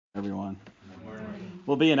Everyone.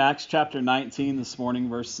 We'll be in Acts chapter 19 this morning,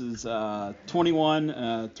 verses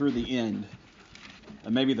 21 through the end.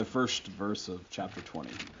 And maybe the first verse of chapter 20.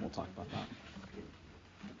 We'll talk about that.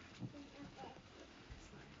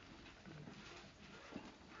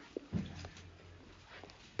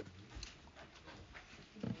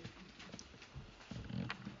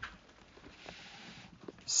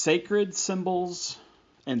 Sacred symbols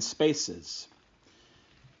and spaces.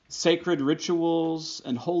 Sacred rituals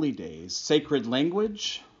and holy days, sacred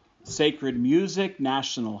language, sacred music,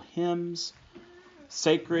 national hymns,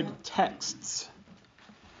 sacred texts,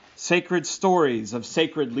 sacred stories of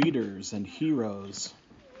sacred leaders and heroes.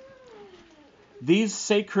 These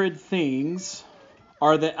sacred things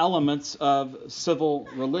are the elements of civil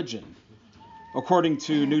religion, according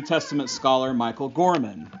to New Testament scholar Michael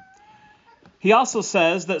Gorman. He also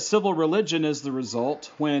says that civil religion is the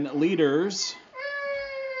result when leaders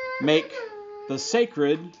make the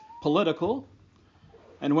sacred political,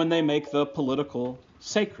 and when they make the political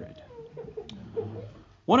sacred.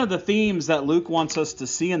 One of the themes that Luke wants us to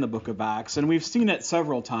see in the book of Acts, and we've seen it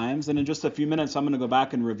several times, and in just a few minutes I'm going to go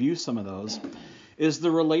back and review some of those, is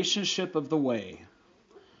the relationship of the way.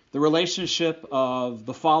 The relationship of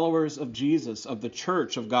the followers of Jesus, of the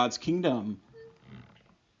church, of God's kingdom,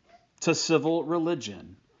 to civil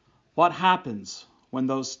religion. What happens when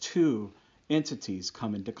those two entities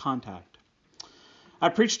come into contact? I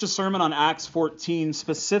preached a sermon on Acts 14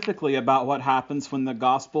 specifically about what happens when the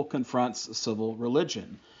gospel confronts civil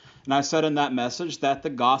religion. And I said in that message that the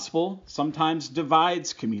gospel sometimes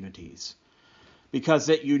divides communities because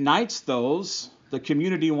it unites those the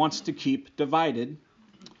community wants to keep divided,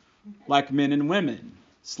 like men and women,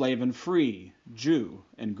 slave and free, Jew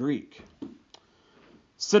and Greek.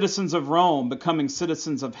 Citizens of Rome becoming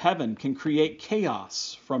citizens of heaven can create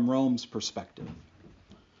chaos from Rome's perspective.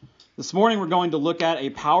 This morning we're going to look at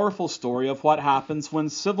a powerful story of what happens when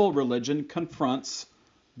civil religion confronts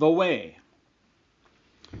the way.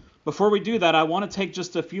 Before we do that, I want to take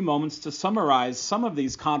just a few moments to summarize some of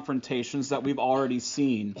these confrontations that we've already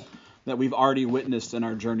seen, that we've already witnessed in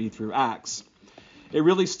our journey through Acts. It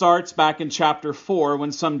really starts back in chapter 4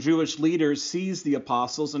 when some Jewish leaders seize the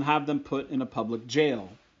apostles and have them put in a public jail.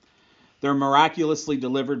 They're miraculously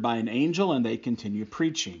delivered by an angel and they continue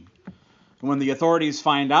preaching. And when the authorities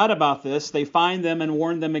find out about this, they find them and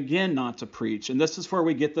warn them again not to preach. And this is where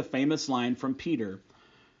we get the famous line from Peter,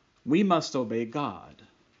 "We must obey God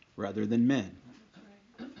rather than men."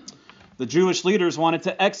 The Jewish leaders wanted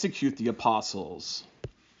to execute the apostles.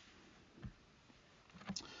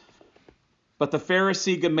 But the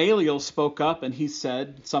Pharisee Gamaliel spoke up and he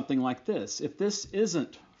said something like this: "If this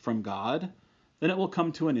isn't from God, then it will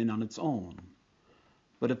come to an end on its own.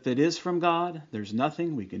 But if it is from God, there's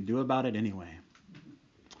nothing we can do about it anyway."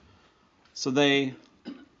 So they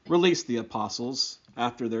released the apostles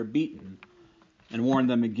after they're beaten and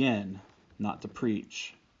warned them again not to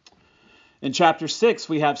preach. In chapter 6,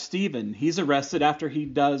 we have Stephen. He's arrested after he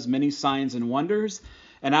does many signs and wonders,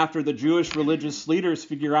 and after the Jewish religious leaders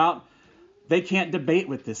figure out they can't debate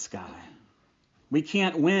with this guy. We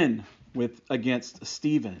can't win against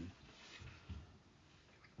Stephen.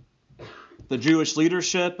 The Jewish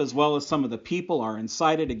leadership, as well as some of the people, are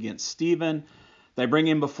incited against Stephen. They bring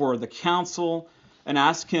him before the council and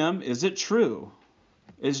ask him, is it true?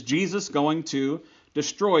 Is Jesus going to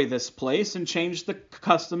destroy this place and change the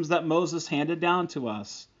customs that Moses handed down to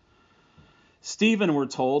us? Stephen, we're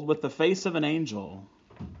told, with the face of an angel,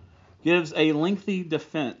 gives a lengthy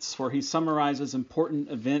defense where he summarizes important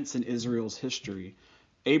events in Israel's history,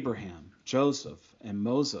 Abraham, Joseph, and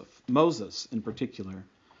Moses in particular.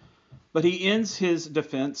 But he ends his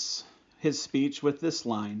defense, his speech, with this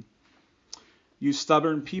line: "You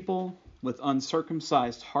stubborn people with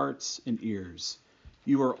uncircumcised hearts and ears,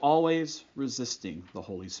 you are always resisting the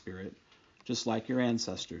Holy Spirit, just like your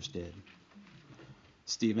ancestors did."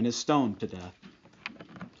 Stephen is stoned to death.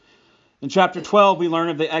 In chapter 12, we learn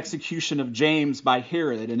of the execution of James by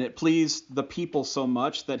Herod, and it pleased the people so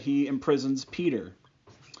much that he imprisons Peter.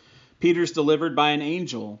 Peter's delivered by an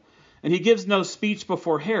angel, and he gives no speech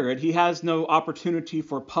before Herod. He has no opportunity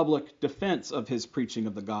for public defense of his preaching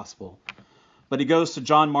of the gospel. But he goes to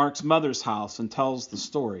John Mark's mother's house and tells the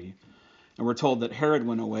story. And we're told that Herod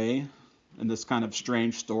went away in this kind of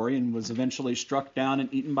strange story and was eventually struck down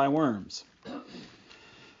and eaten by worms.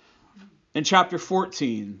 In chapter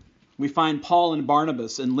 14, we find Paul and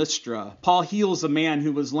Barnabas in Lystra. Paul heals a man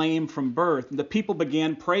who was lame from birth, and the people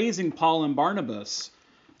began praising Paul and Barnabas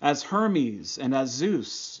as Hermes and as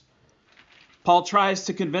Zeus. Paul tries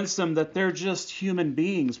to convince them that they're just human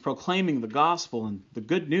beings proclaiming the gospel and the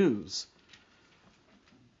good news.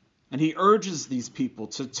 And he urges these people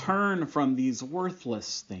to turn from these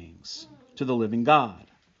worthless things to the living God.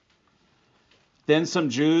 Then some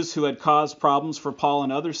Jews who had caused problems for Paul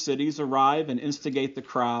in other cities arrive and instigate the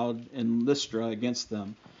crowd in Lystra against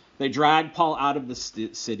them. They drag Paul out of the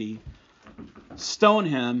city, stone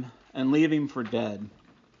him, and leave him for dead.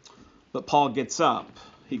 But Paul gets up.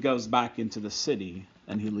 He goes back into the city,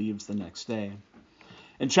 and he leaves the next day.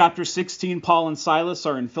 In chapter 16, Paul and Silas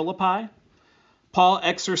are in Philippi. Paul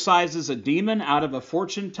exorcises a demon out of a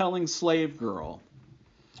fortune-telling slave girl.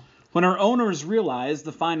 When her owners realize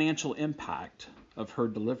the financial impact of her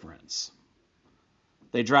deliverance,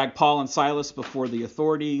 they drag Paul and Silas before the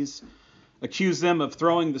authorities, accuse them of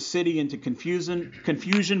throwing the city into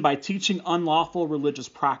confusion by teaching unlawful religious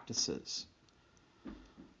practices.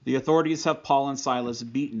 The authorities have Paul and Silas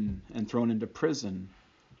beaten and thrown into prison.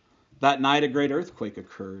 That night a great earthquake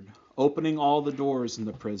occurred, opening all the doors in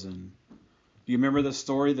the prison. Do you remember the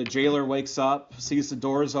story? The jailer wakes up, sees the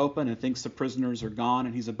doors open, and thinks the prisoners are gone,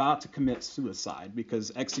 and he's about to commit suicide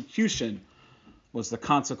because execution was the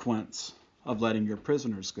consequence of letting your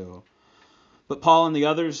prisoners go. But Paul and the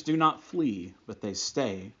others do not flee, but they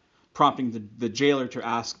stay, prompting the jailer to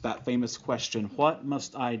ask that famous question, "What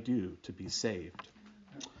must I do to be saved?"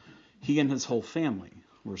 He and his whole family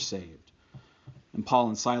were saved, and Paul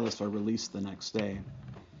and Silas are released the next day.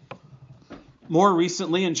 More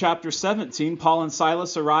recently, in chapter 17, Paul and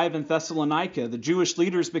Silas arrive in Thessalonica. The Jewish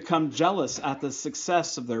leaders become jealous at the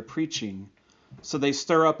success of their preaching, so they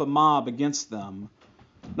stir up a mob against them.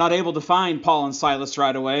 Not able to find Paul and Silas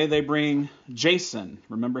right away, they bring Jason,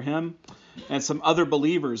 remember him, and some other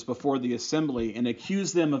believers before the assembly and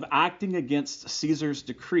accuse them of acting against Caesar's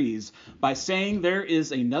decrees by saying there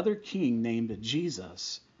is another king named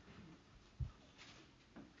Jesus.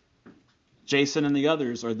 Jason and the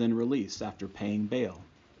others are then released after paying bail.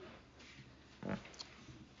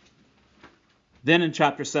 Then in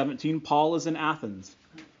chapter 17, Paul is in Athens.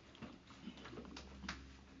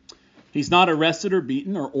 He's not arrested or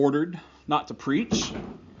beaten or ordered not to preach,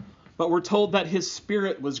 but we're told that his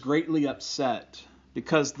spirit was greatly upset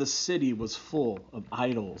because the city was full of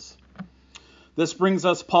idols. This brings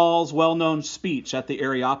us Paul's well-known speech at the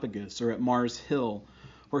Areopagus, or at Mars Hill,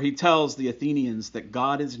 where he tells the Athenians that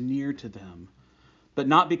God is near to them, but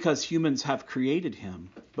not because humans have created him,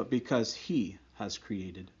 but because he has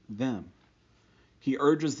created them. He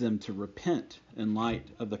urges them to repent in light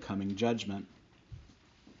of the coming judgment.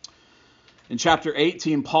 In chapter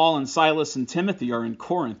 18, Paul and Silas and Timothy are in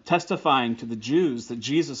Corinth, testifying to the Jews that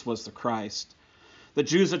Jesus was the Christ. The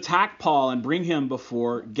Jews attack Paul and bring him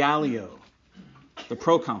before Gallio, the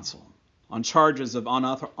proconsul, on charges of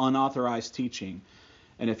unauthorized teaching.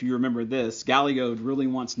 And if you remember this, Gallio really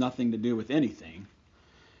wants nothing to do with anything.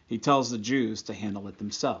 He tells the Jews to handle it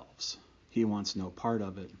themselves. He wants no part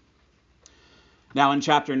of it. Now in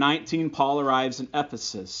chapter 19, Paul arrives in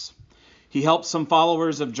Ephesus. He helps some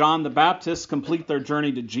followers of John the Baptist complete their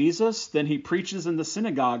journey to Jesus. Then he preaches in the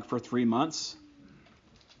synagogue for 3 months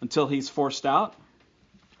until he's forced out.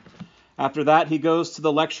 After that, he goes to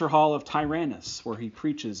the lecture hall of Tyrannus, where he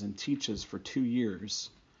preaches and teaches for 2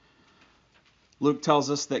 years. Luke tells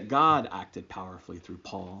us that God acted powerfully through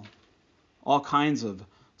Paul. All kinds of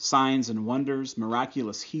signs and wonders,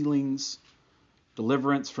 miraculous healings,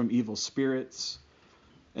 deliverance from evil spirits,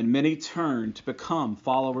 and many turned to become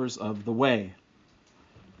followers of the way.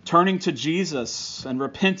 Turning to Jesus and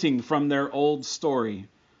repenting from their old story,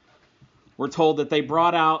 we're told that they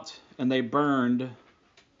brought out and they burned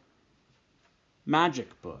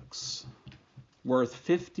magic books worth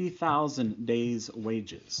 50,000 days'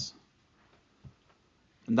 wages.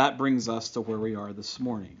 And that brings us to where we are this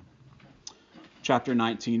morning. Chapter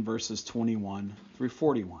 19, verses 21 through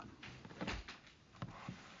 41.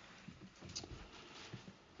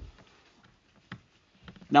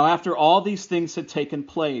 Now, after all these things had taken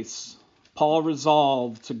place, Paul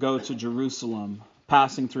resolved to go to Jerusalem,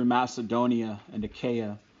 passing through Macedonia and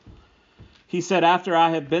Achaia. He said, "After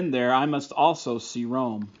I have been there, I must also see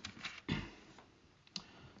Rome."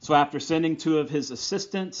 So after sending 2 of his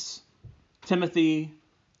assistants, Timothy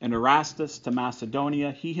and Erastus, to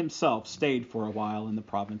Macedonia, he himself stayed for a while in the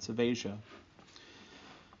province of Asia.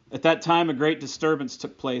 At that time, a great disturbance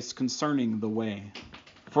took place concerning the way.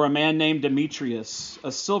 For a man named Demetrius,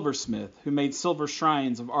 a silversmith who made silver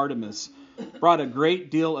shrines of Artemis, brought a great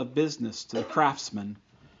deal of business to the craftsmen.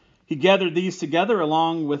 He gathered these together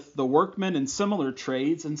along with the workmen in similar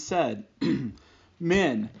trades and said,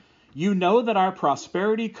 "Men, you know that our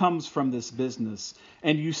prosperity comes from this business,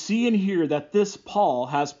 and you see and hear that this Paul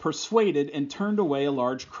has persuaded and turned away a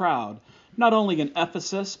large crowd, not only in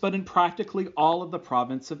Ephesus, but in practically all of the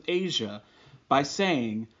province of Asia, by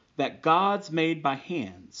saying, that gods made by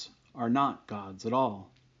hands are not gods at all.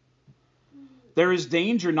 There is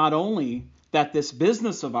danger not only that this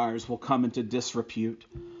business of ours will come into disrepute,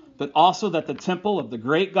 but also that the temple of the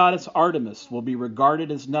great goddess Artemis will be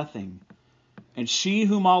regarded as nothing, and she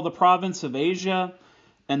whom all the province of Asia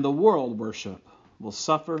and the world worship will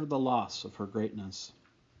suffer the loss of her greatness."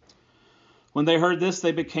 When they heard this,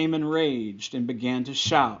 they became enraged and began to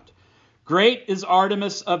shout, "Great is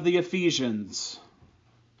Artemis of the Ephesians!"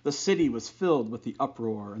 The city was filled with the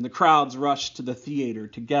uproar, and the crowds rushed to the theater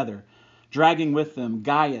together, dragging with them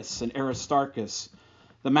Gaius and Aristarchus,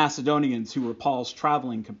 the Macedonians who were Paul's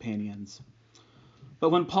traveling companions. But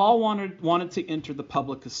when Paul wanted to enter the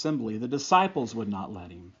public assembly, the disciples would not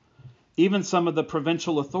let him. Even some of the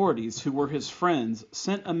provincial authorities who were his friends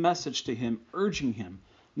sent a message to him urging him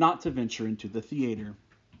not to venture into the theater.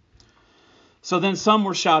 So then some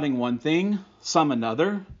were shouting one thing, some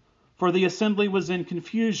another, for the assembly was in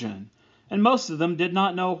confusion, and most of them did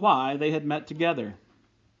not know why they had met together.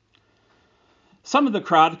 Some of the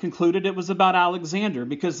crowd concluded it was about Alexander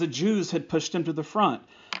because the Jews had pushed him to the front.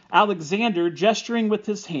 Alexander, gesturing with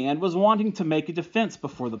his hand, was wanting to make a defense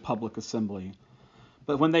before the public assembly.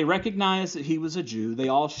 But when they recognized that he was a Jew, they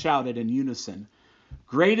all shouted in unison,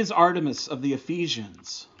 "Great is Artemis of the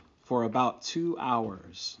Ephesians," for about 2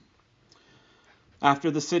 hours. After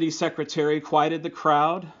the city secretary quieted the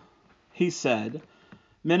crowd, he said,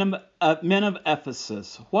 Men of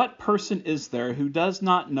Ephesus, what person is there who does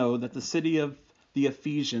not know that the city of the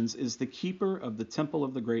Ephesians is the keeper of the temple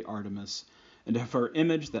of the great Artemis and of her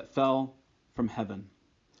image that fell from heaven?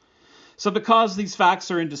 So because these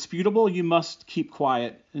facts are indisputable, you must keep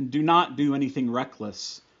quiet and do not do anything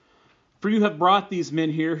reckless. For you have brought these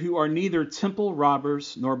men here who are neither temple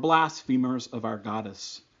robbers nor blasphemers of our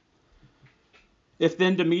goddess. If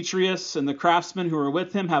then Demetrius and the craftsmen who are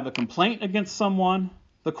with him have a complaint against someone,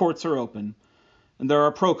 the courts are open, and there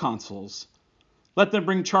are proconsuls. Let them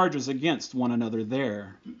bring charges against one another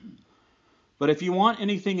there. But if you want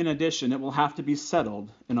anything in addition, it will have to be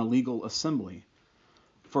settled in a legal assembly.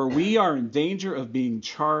 For we are in danger of being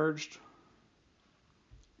charged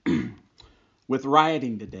with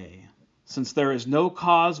rioting today, since there is no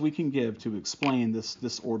cause we can give to explain this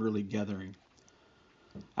disorderly gathering.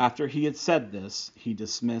 After he had said this, he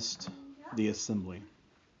dismissed the assembly.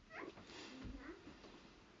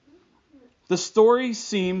 The story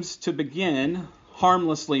seems to begin,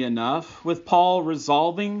 harmlessly enough, with Paul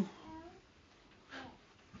resolving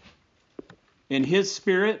in his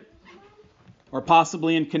spirit, or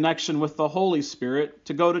possibly in connection with the Holy Spirit,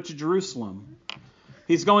 to go to Jerusalem.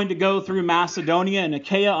 He's going to go through Macedonia and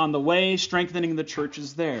Achaia on the way, strengthening the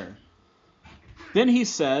churches there. Then he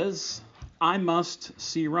says, I must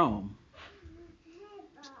see Rome.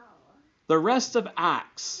 The rest of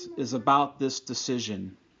Acts is about this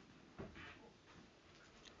decision.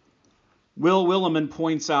 Will Willimon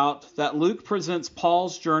points out that Luke presents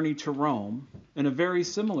Paul's journey to Rome in a very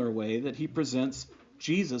similar way that he presents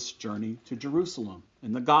Jesus' journey to Jerusalem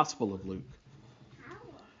in the Gospel of Luke.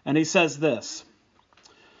 And he says this,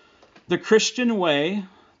 the Christian way,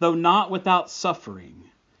 though not without suffering,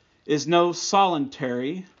 is no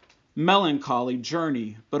solitary, melancholy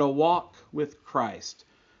journey, but a walk with Christ,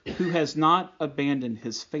 who has not abandoned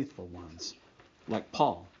his faithful ones, like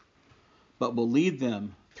Paul, but will lead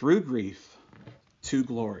them through grief to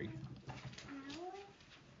glory.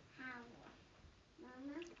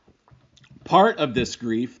 Part of this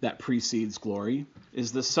grief that precedes glory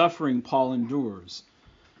is the suffering Paul endures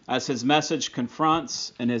as his message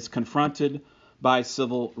confronts and is confronted by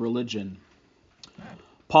civil religion.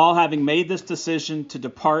 Paul, having made this decision to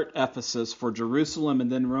depart Ephesus for Jerusalem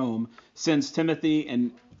and then Rome, sends Timothy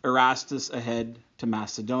and Erastus ahead to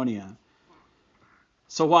Macedonia.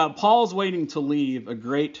 So while Paul's waiting to leave, a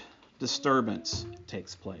great disturbance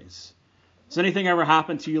takes place. Has anything ever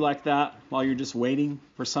happened to you like that while you're just waiting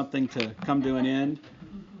for something to come to an end?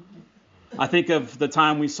 I think of the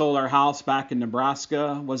time we sold our house back in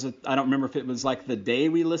Nebraska. I don't remember if it was like the day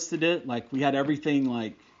we listed it. Like we had everything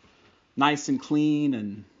like nice and clean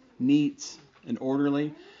and neat and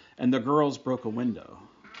orderly. And the girls broke a window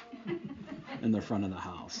in the front of the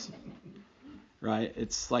house. Right?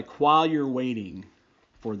 It's like while you're waiting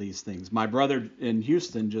for these things. My brother in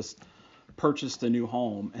Houston just purchased a new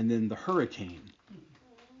home, and then the hurricane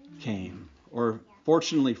came, or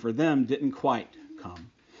fortunately for them, didn't quite come.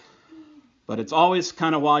 But it's always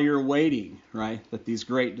kind of while you're waiting, right, that these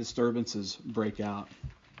great disturbances break out.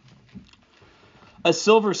 A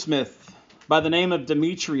silversmith by the name of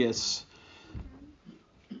Demetrius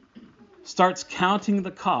starts counting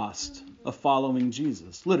the cost of following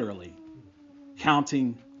Jesus, literally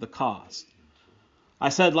counting the cost. I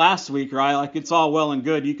said last week, right, like it's all well and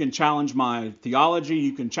good. You can challenge my theology,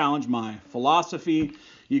 you can challenge my philosophy,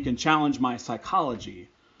 you can challenge my psychology,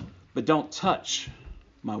 but don't touch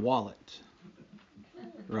my wallet,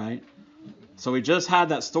 right? So we just had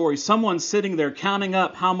that story. Someone's sitting there counting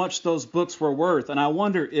up how much those books were worth, and I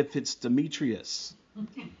wonder if it's Demetrius,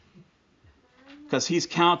 because he's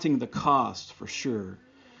counting the cost for sure.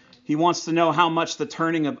 He wants to know how much the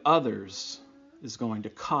turning of others is going to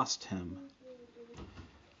cost him.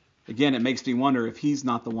 Again, it makes me wonder if he's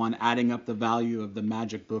not the one adding up the value of the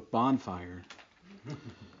magic book bonfire.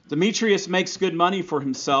 Demetrius makes good money for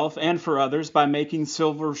himself and for others by making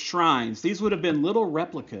silver shrines. These would have been little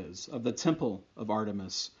replicas of the temple of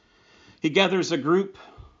Artemis. He gathers a group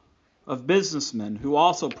of businessmen who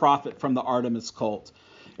also profit from the Artemis cult,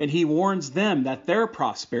 and he warns them that their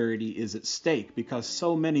prosperity is at stake because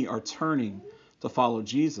so many are turning to follow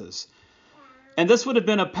Jesus. And this would have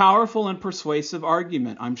been a powerful and persuasive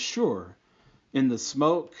argument, I'm sure, in the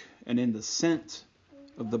smoke and in the scent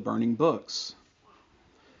of the burning books.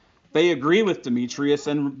 They agree with Demetrius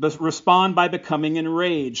and respond by becoming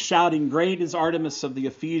enraged, shouting, "Great is Artemis of the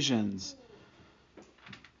Ephesians."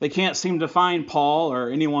 They can't seem to find Paul or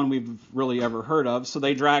anyone we've really ever heard of, so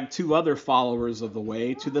they drag 2 other followers of the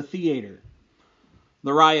way to the theater.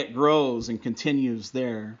 The riot grows and continues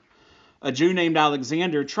there. A Jew named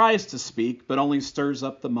Alexander tries to speak, but only stirs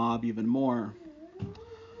up the mob even more.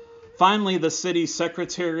 Finally, the city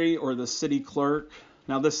secretary or the city clerk.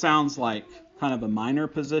 Now, this sounds like kind of a minor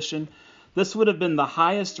position. This would have been the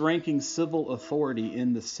highest ranking civil authority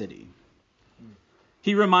in the city.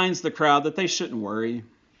 He reminds the crowd that they shouldn't worry,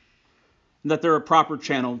 and that there are proper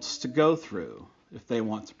channels to go through if they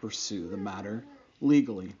want to pursue the matter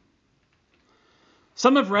legally.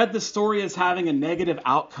 Some have read the story as having a negative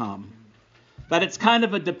outcome, that it's kind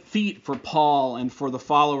of a defeat for Paul and for the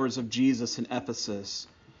followers of Jesus in Ephesus.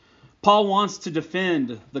 Paul wants to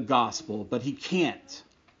defend the gospel, but he can't.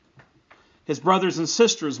 His brothers and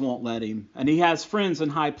sisters won't let him, and he has friends in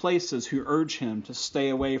high places who urge him to stay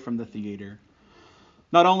away from the theater.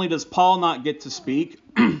 Not only does Paul not get to speak,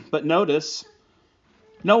 but notice,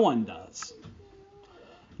 no one does.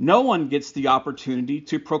 No one gets the opportunity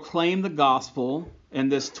to proclaim the gospel in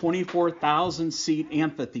this 24,000-seat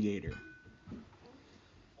amphitheater.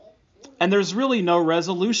 And there's really no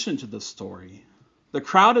resolution to the story. The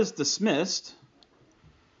crowd is dismissed,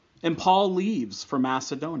 and Paul leaves for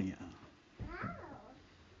Macedonia.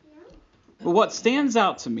 But what stands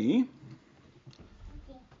out to me,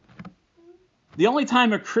 the only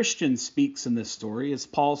time a Christian speaks in this story is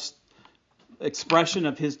Paul's expression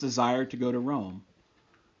of his desire to go to Rome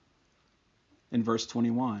in verse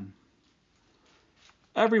 21.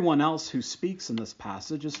 Everyone else who speaks in this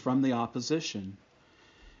passage is from the opposition.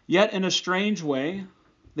 Yet in a strange way,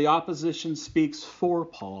 the opposition speaks for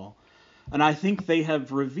Paul, and I think they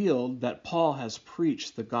have revealed that Paul has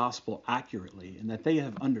preached the gospel accurately and that they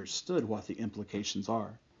have understood what the implications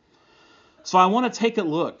are. So I want to take a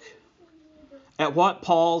look at what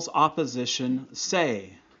Paul's opposition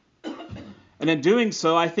say. And in doing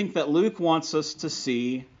so, I think that Luke wants us to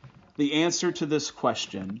see the answer to this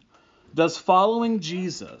question. Does following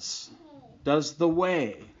Jesus, does the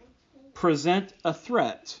way, present a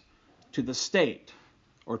threat to the state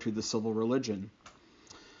or to the civil religion?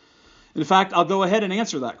 In fact, I'll go ahead and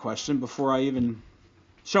answer that question before I even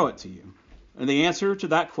show it to you. And the answer to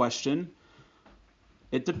that question,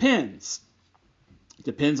 it depends. It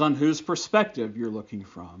depends on whose perspective you're looking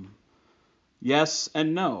from. Yes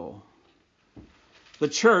and no. The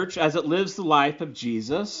church, as it lives the life of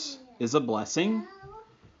Jesus, is a blessing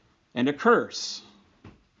and a curse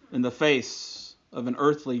in the face of an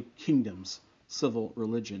earthly kingdom's civil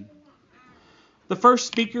religion. The first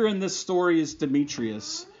speaker in this story is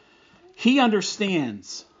Demetrius. He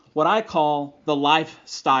understands what I call the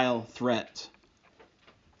lifestyle threat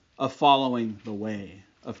of following the way,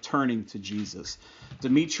 of turning to Jesus.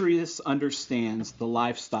 Demetrius understands the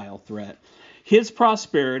lifestyle threat. His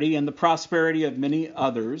prosperity and the prosperity of many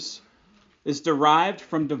others is derived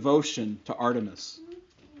from devotion to Artemis.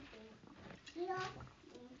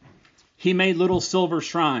 He made little silver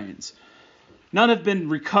shrines. None have been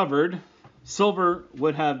recovered. Silver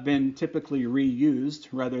would have been typically reused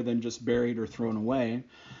rather than just buried or thrown away.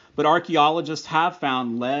 But archaeologists have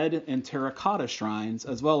found lead and terracotta shrines,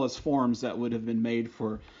 as well as forms that would have been made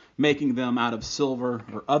for making them out of silver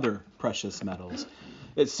or other precious metals.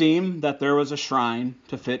 It seemed that there was a shrine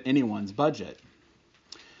to fit anyone's budget.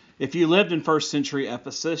 If you lived in first century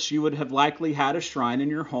Ephesus, you would have likely had a shrine in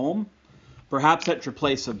your home, perhaps at your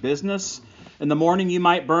place of business, In the morning you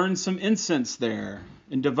might burn some incense there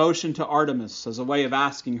in devotion to Artemis as a way of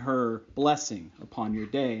asking her blessing upon your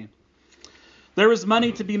day. There was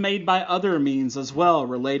money to be made by other means as well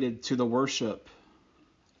related to the worship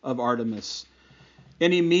of Artemis.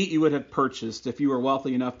 Any meat you would have purchased, if you were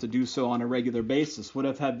wealthy enough to do so on a regular basis, would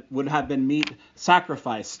have been meat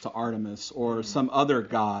sacrificed to Artemis or some other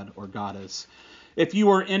god or goddess. If you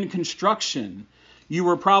were in construction, you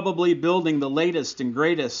were probably building the latest and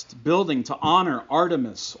greatest building to honor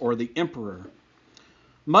Artemis or the emperor.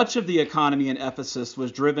 Much of the economy in Ephesus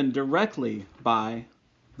was driven directly by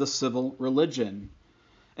the civil religion.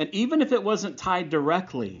 And even if it wasn't tied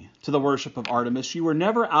directly to the worship of Artemis, you were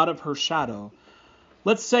never out of her shadow.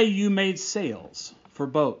 Let's say you made sails for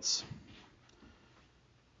boats.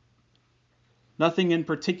 Nothing in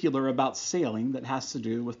particular about sailing that has to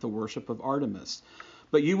do with the worship of Artemis.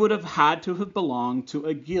 But you would have had to have belonged to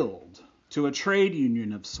a guild, to a trade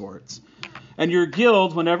union of sorts. And your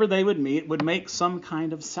guild, whenever they would meet, would make some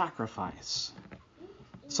kind of sacrifice,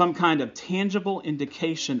 some kind of tangible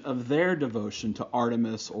indication of their devotion to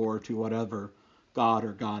Artemis or to whatever god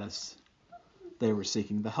or goddess they were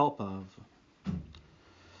seeking the help of.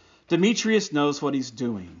 Demetrius knows what he's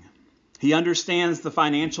doing. He understands the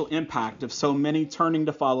financial impact of so many turning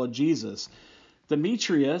to follow Jesus.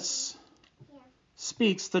 Demetrius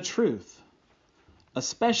speaks the truth,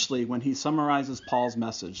 especially when he summarizes Paul's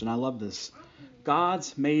message. And I love this.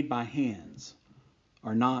 Gods made by hands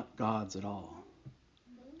are not gods at all.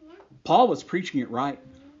 Paul was preaching it right.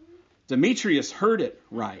 Demetrius heard it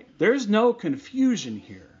right. There's no confusion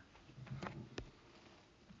here.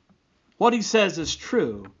 What he says is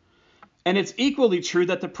true. And it's equally true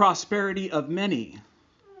that the prosperity of many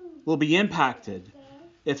will be impacted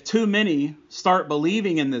if too many start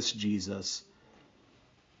believing in this Jesus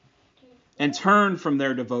and turn from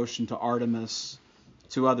their devotion to Artemis,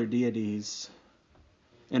 to other deities,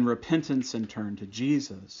 in repentance and turn to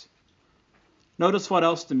Jesus. Notice what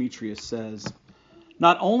else Demetrius says.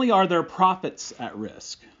 Not only are their profits at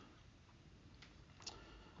risk,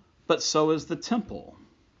 but so is the temple.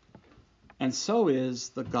 And so is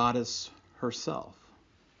the goddess herself.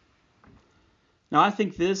 Now, I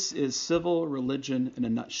think this is civil religion in a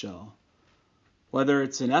nutshell. Whether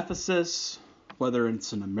it's in Ephesus, whether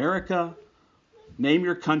it's in America, name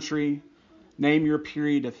your country, name your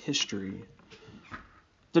period of history.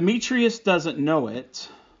 Demetrius doesn't know it,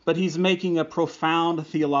 but he's making a profound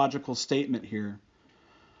theological statement here.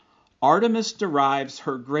 Artemis derives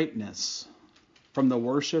her greatness from the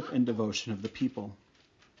worship and devotion of the people.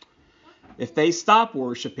 If they stop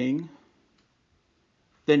worshiping,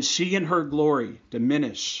 then she and her glory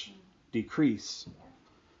diminish, decrease.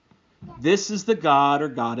 This is the god or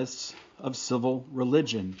goddess of civil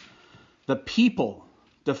religion. The people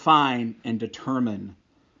define and determine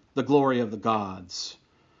the glory of the gods,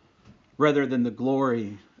 rather than the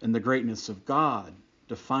glory and the greatness of God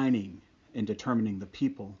defining and determining the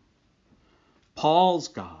people. Paul's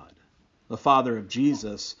God, the Father of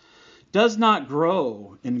Jesus, does not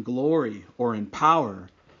grow in glory or in power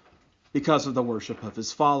because of the worship of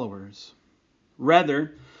his followers.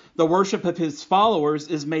 Rather, the worship of his followers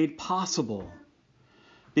is made possible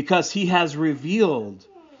because he has revealed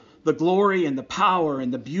the glory and the power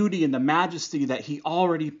and the beauty and the majesty that he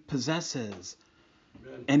already possesses,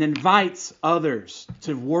 and invites others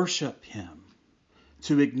to worship him,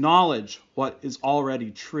 to acknowledge what is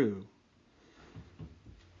already true.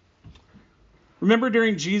 Remember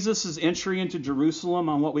during Jesus' entry into Jerusalem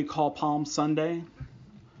on what we call Palm Sunday?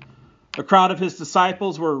 A crowd of his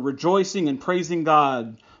disciples were rejoicing and praising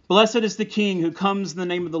God. Blessed is the King who comes in the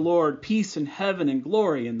name of the Lord, peace in heaven and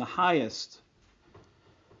glory in the highest.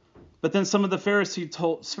 But then some of the Pharisees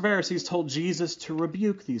told Jesus to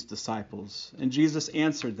rebuke these disciples. And Jesus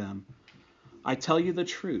answered them, I tell you the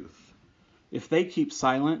truth. If they keep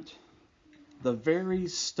silent, the very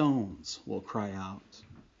stones will cry out.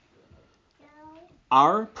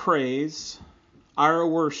 Our praise, our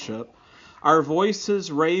worship, our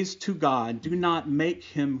voices raised to God do not make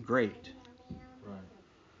him great. Right.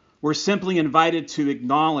 We're simply invited to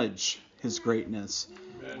acknowledge his greatness.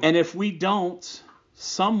 Amen. And if we don't,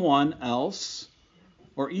 someone else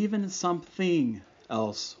or even something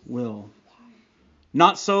else will.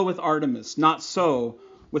 Not so with Artemis, not so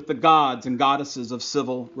with the gods and goddesses of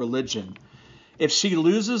civil religion. If she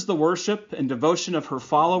loses the worship and devotion of her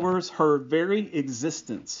followers, her very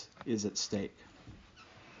existence is at stake.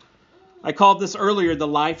 I called this earlier the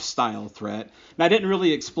lifestyle threat, and I didn't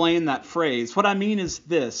really explain that phrase. What I mean is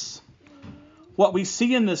this. What we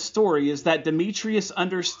see in this story is that Demetrius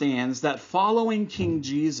understands that following King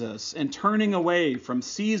Jesus and turning away from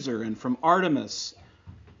Caesar and from Artemis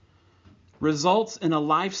results in a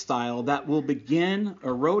lifestyle that will begin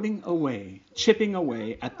eroding away, chipping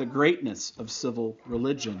away at the greatness of civil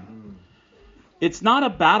religion. It's not a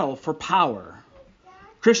battle for power.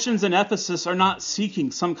 Christians in Ephesus are not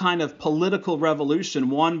seeking some kind of political revolution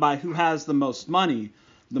won by who has the most money,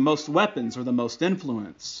 the most weapons, or the most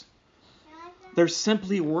influence. They're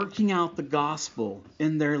simply working out the gospel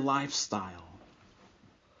in their lifestyle.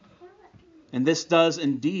 And this does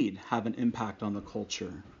indeed have an impact on the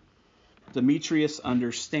culture. Demetrius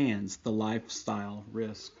understands the lifestyle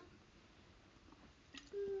risk.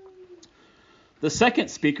 The second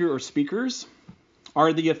speaker or speakers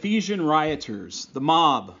are the Ephesian rioters, the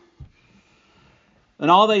mob. And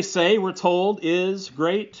all they say, we're told, is,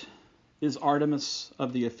 "Great is Artemis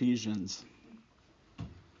of the Ephesians."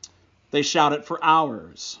 They shout it for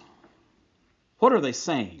hours. What are they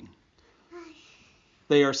saying?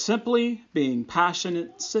 They are simply being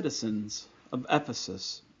passionate citizens of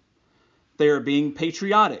Ephesus. They are being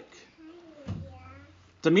patriotic.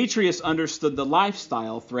 Demetrius understood the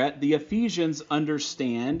lifestyle threat. The Ephesians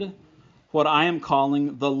understand what I am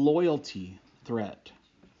calling the loyalty threat.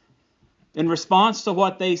 In response to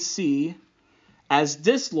what they see as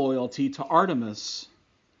disloyalty to Artemis,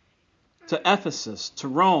 to Ephesus, to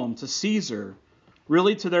Rome, to Caesar,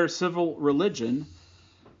 really to their civil religion,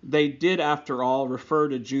 they did, after all, refer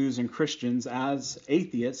to Jews and Christians as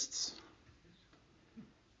atheists.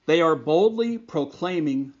 They are boldly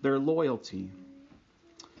proclaiming their loyalty.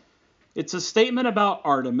 It's a statement about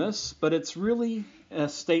Artemis, but it's really a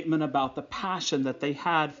statement about the passion that they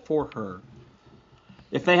had for her.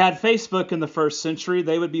 If they had Facebook in the first century,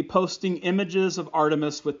 they would be posting images of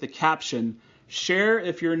Artemis with the caption, "Share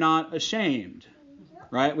if you're not ashamed."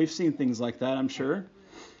 Right? We've seen things like that, I'm sure.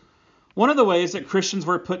 One of the ways that Christians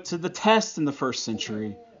were put to the test in the first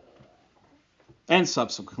century and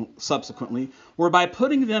subsequently were by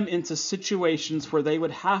putting them into situations where they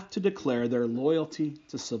would have to declare their loyalty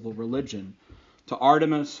to civil religion, to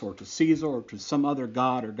Artemis or to Caesar or to some other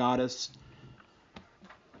god or goddess.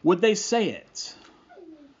 Would they say it?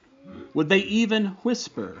 Would they even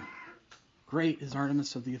whisper, "Great is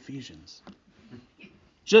Artemis of the Ephesians,"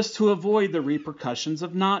 just to avoid the repercussions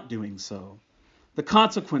of not doing so, the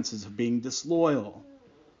consequences of being disloyal,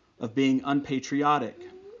 of being unpatriotic?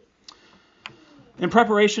 In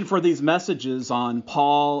preparation for these messages on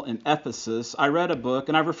Paul and Ephesus, I read a book,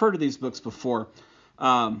 and I've referred to these books before.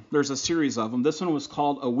 There's a series of them. This one was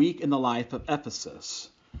called A Week in the Life of Ephesus.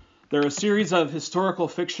 They're a series of historical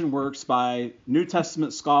fiction works by New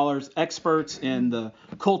Testament scholars, experts in the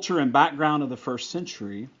culture and background of the first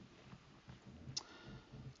century.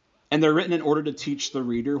 And they're written in order to teach the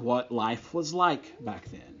reader what life was like back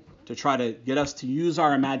then, to try to get us to use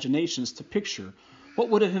our imaginations to picture what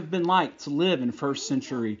would it have been like to live in first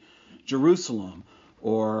century Jerusalem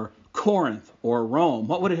or Corinth or Rome.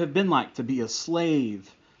 What would it have been like to be a slave?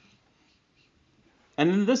 And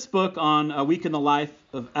in this book on A Week in the Life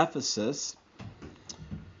of Ephesus,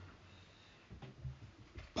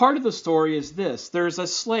 part of the story is this. There's a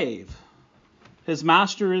slave. His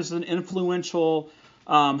master is an influential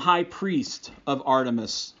high priest of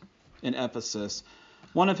Artemis in Ephesus.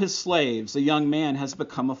 One of his slaves, a young man, has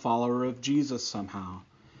become a follower of Jesus somehow.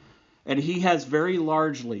 And he has very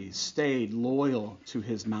largely stayed loyal to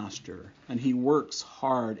his master. And he works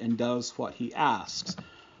hard and does what he asks.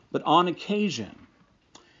 But on occasion,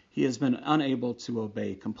 he has been unable to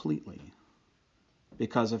obey completely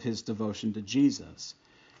because of his devotion to Jesus.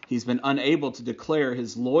 He's been unable to declare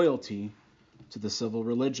his loyalty to the civil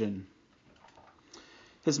religion.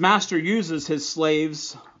 His master uses his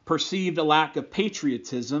slave's perceived lack of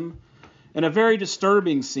patriotism in a very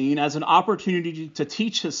disturbing scene as an opportunity to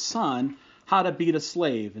teach his son how to beat a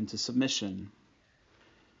slave into submission.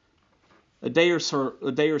 A day or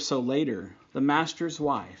so later, the master's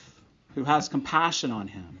wife, who has compassion on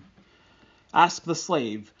him, asks the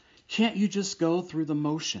slave, "Can't you just go through the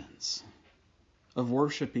motions of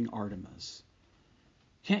worshiping Artemis?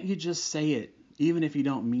 Can't you just say it, even if you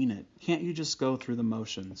don't mean it? Can't you just go through the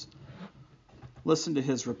motions?" Listen to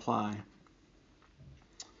his reply.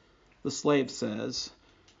 The slave says,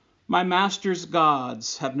 "My master's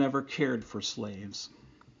gods have never cared for slaves.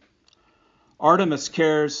 Artemis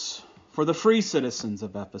cares for the free citizens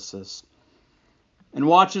of Ephesus and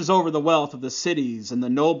watches over the wealth of the cities and the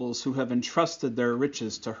nobles who have entrusted their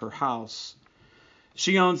riches to her house.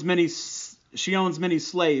 She owns many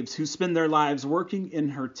slaves who spend their lives working in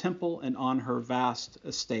her temple and on her vast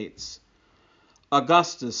estates.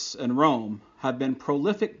 Augustus and Rome have been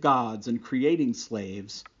prolific gods in creating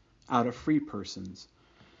slaves out of free persons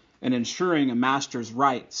and ensuring a master's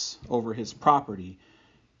rights over his property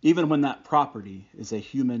even when that property is a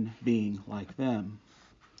human being like them.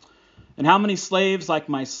 And how many slaves like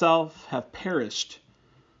myself have perished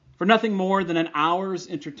for nothing more than an hour's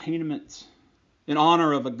entertainment in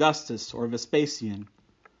honor of Augustus or Vespasian?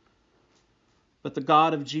 But the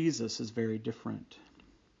God of Jesus is very different.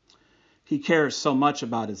 He cares so much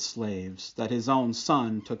about his slaves that his own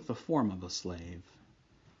son took the form of a slave,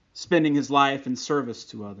 spending his life in service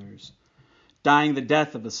to others, dying the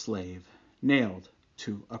death of a slave, nailed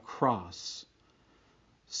to a cross,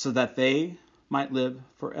 so that they might live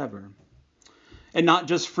forever. And not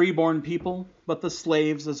just freeborn people, but the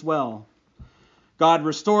slaves as well. God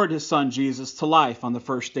restored his son Jesus to life on the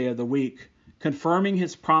first day of the week, confirming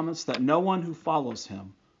his promise that no one who follows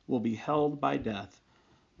him will be held by death,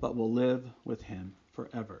 but will live with him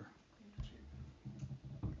forever.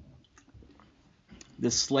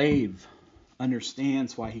 The slave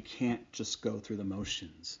understands why he can't just go through the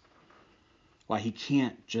motions, why he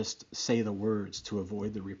can't just say the words to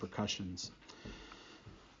avoid the repercussions.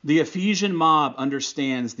 The Ephesian mob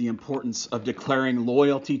understands the importance of declaring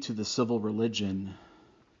loyalty to the civil religion,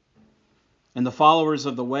 and the followers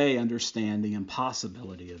of the way understand the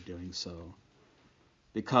impossibility of doing so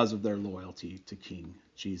because of their loyalty to King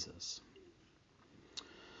Jesus.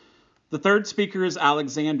 The third speaker is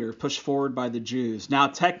Alexander, pushed forward by the Jews. Now,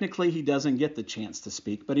 technically, he doesn't get the chance to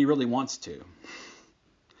speak, but he really wants to.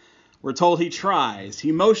 We're told he tries.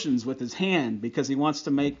 He motions with his hands because he wants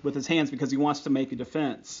to make a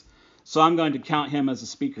defense. So I'm going to count him as a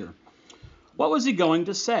speaker. What was he going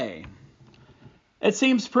to say? It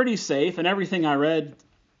seems pretty safe, and everything I read,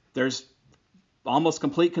 there's almost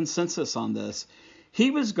complete consensus on this. He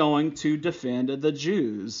was going to defend the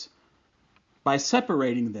Jews by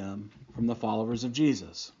separating them from the followers of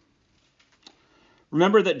Jesus.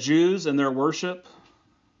 Remember that Jews and their worship,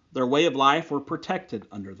 their way of life, were protected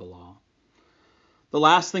under the law. The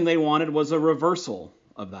last thing they wanted was a reversal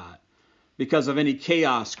of that because of any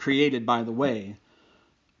chaos created by the way.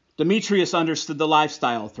 Demetrius understood the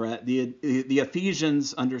lifestyle threat. The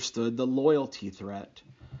Ephesians understood the loyalty threat.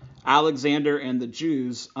 Alexander and the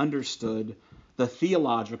Jews understood the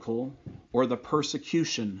theological or the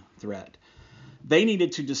persecution threat. They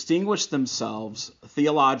needed to distinguish themselves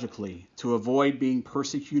theologically to avoid being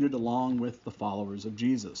persecuted along with the followers of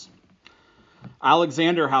Jesus.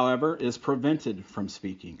 Alexander, however, is prevented from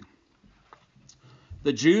speaking.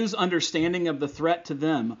 The Jews' understanding of the threat to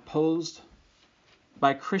them posed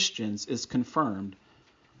by Christians is confirmed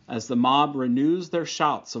as the mob renews their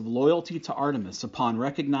shouts of loyalty to Artemis upon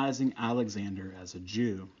recognizing Alexander as a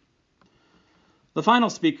Jew. The final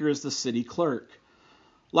speaker is the city clerk.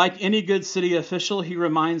 Like any good city official, he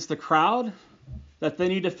reminds the crowd that they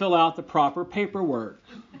need to fill out the proper paperwork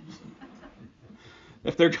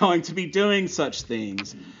if they're going to be doing such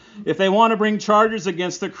things. If they want to bring charges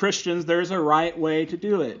against the Christians, there's a right way to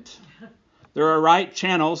do it. There are right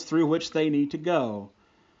channels through which they need to go.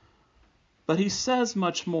 But he says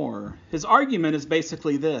much more. His argument is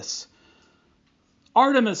basically this: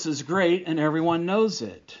 Artemis is great and everyone knows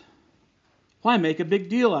it. Why make a big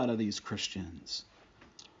deal out of these Christians?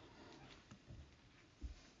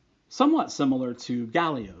 Somewhat similar to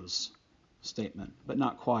Gallio's statement, but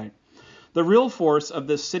not quite. The real force of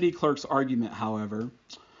this city clerk's argument, however,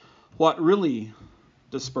 what really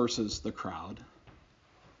disperses the crowd,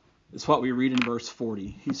 is what we read in verse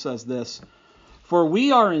 40. He says this: "For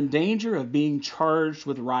we are in danger of being charged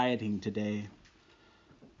with rioting today,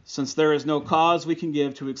 since there is no cause we can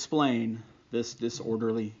give to explain this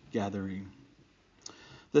disorderly gathering."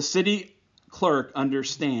 The city clerk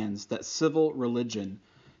understands that civil religion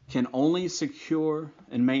can only secure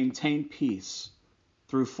and maintain peace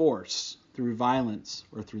through force, through violence,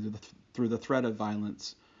 or through the threat of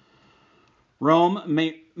violence.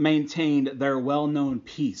 Rome maintained their well-known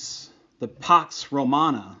peace, the Pax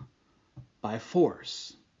Romana, by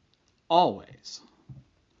force, always.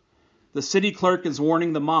 The city clerk is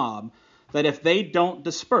warning the mob that if they don't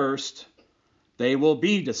disperse, they will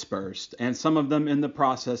be dispersed, and some of them in the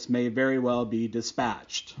process may very well be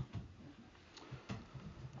dispatched.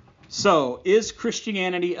 So, is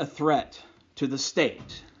Christianity a threat to the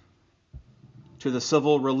state, to the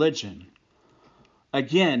civil religion?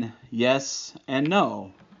 Again, yes and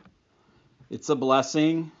no. It's a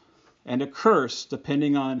blessing and a curse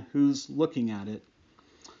depending on who's looking at it.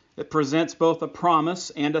 It presents both a promise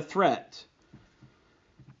and a threat.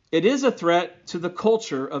 It is a threat to the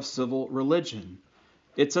culture of civil religion.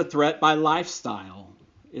 It's a threat by lifestyle.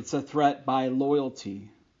 It's a threat by loyalty.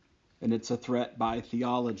 And it's a threat by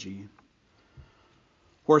theology.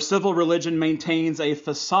 Where civil religion maintains a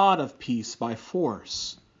facade of peace by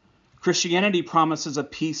force, Christianity promises a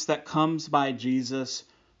peace that comes by Jesus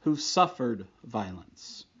who suffered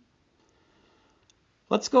violence.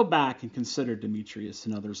 Let's go back and consider Demetrius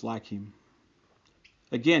and others like him.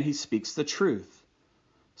 Again, he speaks the truth.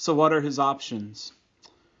 So what are his options?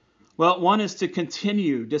 Well, one is to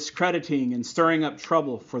continue discrediting and stirring up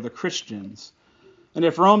trouble for the Christians. And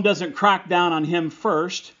if Rome doesn't crack down on him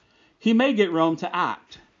first, he may get Rome to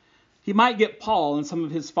act. He might get Paul and some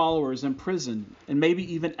of his followers imprisoned and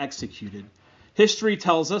maybe even executed. History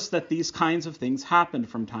tells us that these kinds of things happen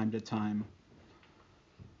from time to time.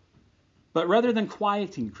 But rather than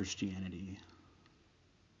quieting Christianity,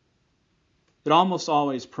 it almost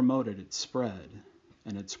always promoted its spread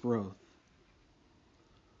and its growth.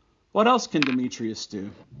 What else can Demetrius do?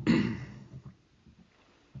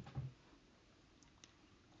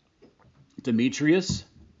 Demetrius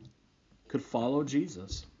could follow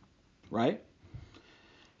Jesus, right?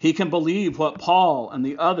 He can believe what Paul and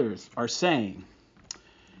the others are saying.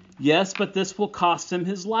 Yes, but this will cost him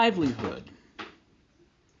his livelihood.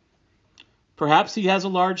 Perhaps he has a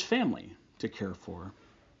large family to care for.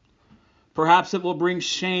 Perhaps it will bring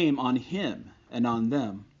shame on him and on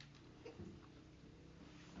them.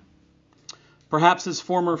 Perhaps his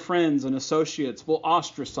former friends and associates will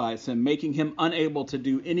ostracize him, making him unable to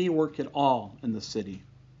do any work at all in the city.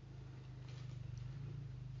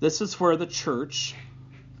 This is where the church,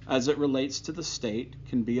 as it relates to the state,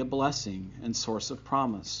 can be a blessing and source of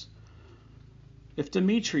promise. If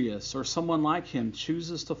Demetrius or someone like him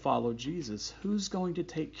chooses to follow Jesus, who's going to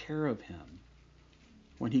take care of him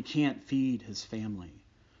when he can't feed his family,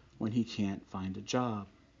 when he can't find a job?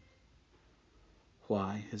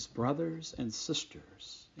 Why, his brothers and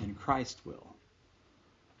sisters in Christ will,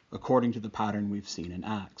 according to the pattern we've seen in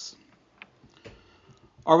Acts.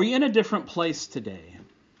 Are we in a different place today?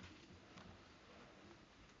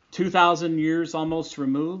 2,000 years almost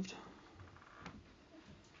removed?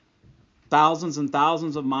 Thousands and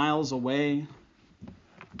thousands of miles away?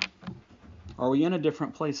 Are we in a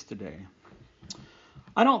different place today?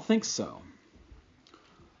 I don't think so.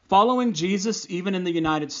 Following Jesus, even in the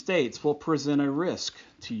United States, will present a risk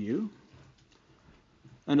to you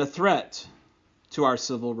and a threat to our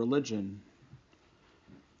civil religion.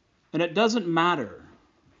 And it doesn't matter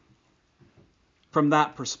from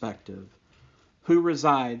that perspective who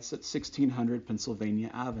resides at 1600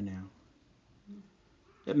 Pennsylvania Avenue.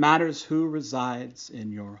 It matters who resides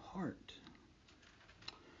in your heart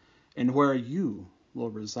and where you will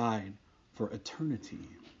reside for eternity.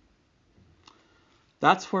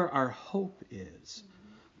 That's where our hope is.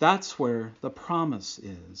 That's where the promise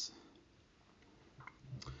is.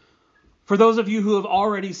 For those of you who have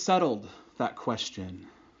already settled that question,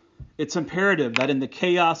 it's imperative that in the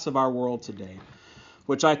chaos of our world today,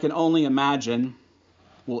 which I can only imagine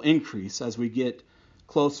will increase as we get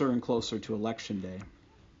closer and closer to Election Day,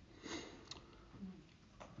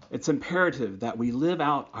 it's imperative that we live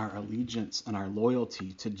out our allegiance and our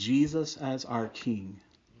loyalty to Jesus as our King.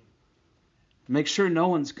 Make sure no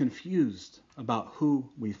one's confused about who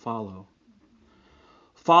we follow.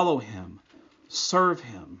 Follow him. Serve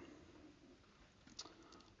him.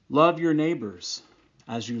 Love your neighbors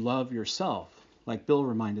as you love yourself, like Bill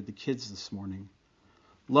reminded the kids this morning.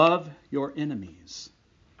 Love your enemies.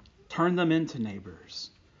 Turn them into neighbors.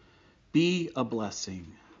 Be a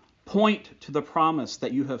blessing. Point to the promise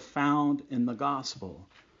that you have found in the gospel.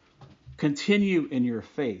 Continue in your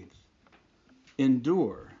faith.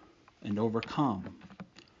 Endure and overcome.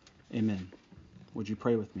 Amen. Would you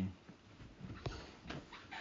pray with me?